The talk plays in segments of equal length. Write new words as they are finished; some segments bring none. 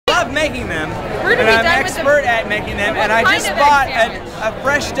love making them, We're and gonna be I'm done with expert at making them, What and I kind just of bought egg a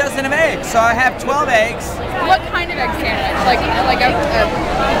fresh dozen of eggs. So I have 12 eggs. What kind of egg sandwich? Like a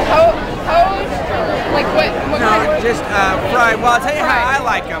poached? Like what No, kind of? just fried. Well, I'll tell you how I Fried.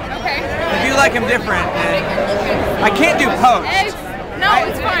 like them. Okay. If you like them different, I can't do poached. Eggs? No,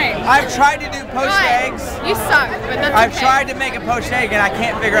 it's fine. I've tried to do poached Fine. eggs. You suck, but that's I've okay. tried to make a poached egg and I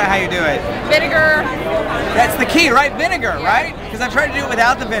can't figure out how you do it. Vinegar. That's the key, right? Vinegar, right? Because I've tried to do it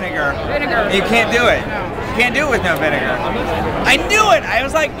without the vinegar. Vinegar. You can't do it. No. You can't do it with no vinegar. I knew it. I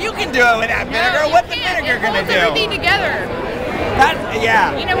was like, you can do it without vinegar. No, What's the vinegar gonna do? do? Everything together.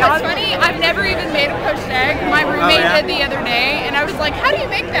 Yeah. You know what's funny? I've never even made a poached egg. My roommate yeah? did the other day, and I was like, "How do you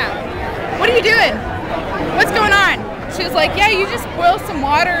make that? What are you doing? What's going on?" She was like, "Yeah, you just boil some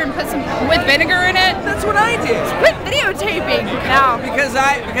water and put some with vinegar in it." That's what I did. Quit videotaping now. Because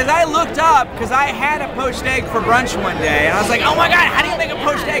I looked up, because I had a poached egg for brunch one day, and I was like, oh my god, how do you make a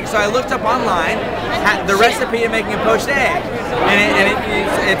poached egg? So I looked up online the recipe of making a poached egg, and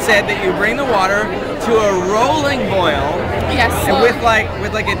it said that you bring the water to a rolling boil, Yes. and with like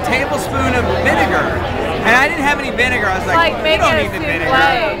a tablespoon of vinegar. And I didn't have any vinegar. I was like you don't need the vinegar.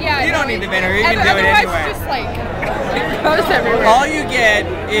 Yeah, you don't need the vinegar. You can do it otherwise anyway. it's just like it goes everywhere. All you get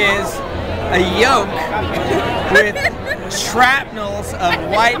is a yolk with shrapnels of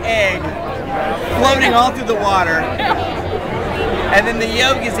white egg floating all through the water, and then the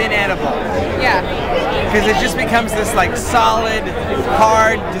yolk is inedible. Yeah. Because it just becomes this like solid,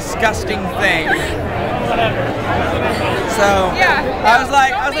 hard, disgusting thing. So Yeah, I was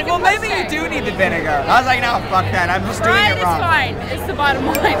like, well, maybe you poached do need the vinegar. I was like, no, fuck that. I'm just doing Fried it wrong. is fine. It's the bottom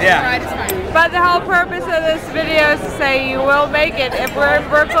line. Yeah. Fried is fine. But the whole purpose of this video is to say you will make it if we're in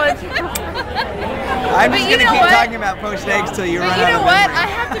Brooklyn. I'm But just you gonna know keep what? talking about poached eggs till you But run you out know of what?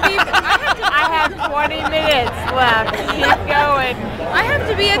 memory. I have 20 minutes left. Keep going. I have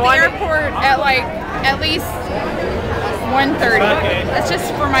to be at the 20. airport at like at least 1:30. That's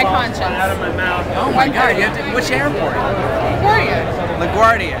just for my conscience. Oh my god, you have to, which airport? LaGuardia.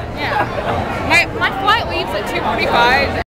 LaGuardia. Yeah. My flight leaves at 2:45.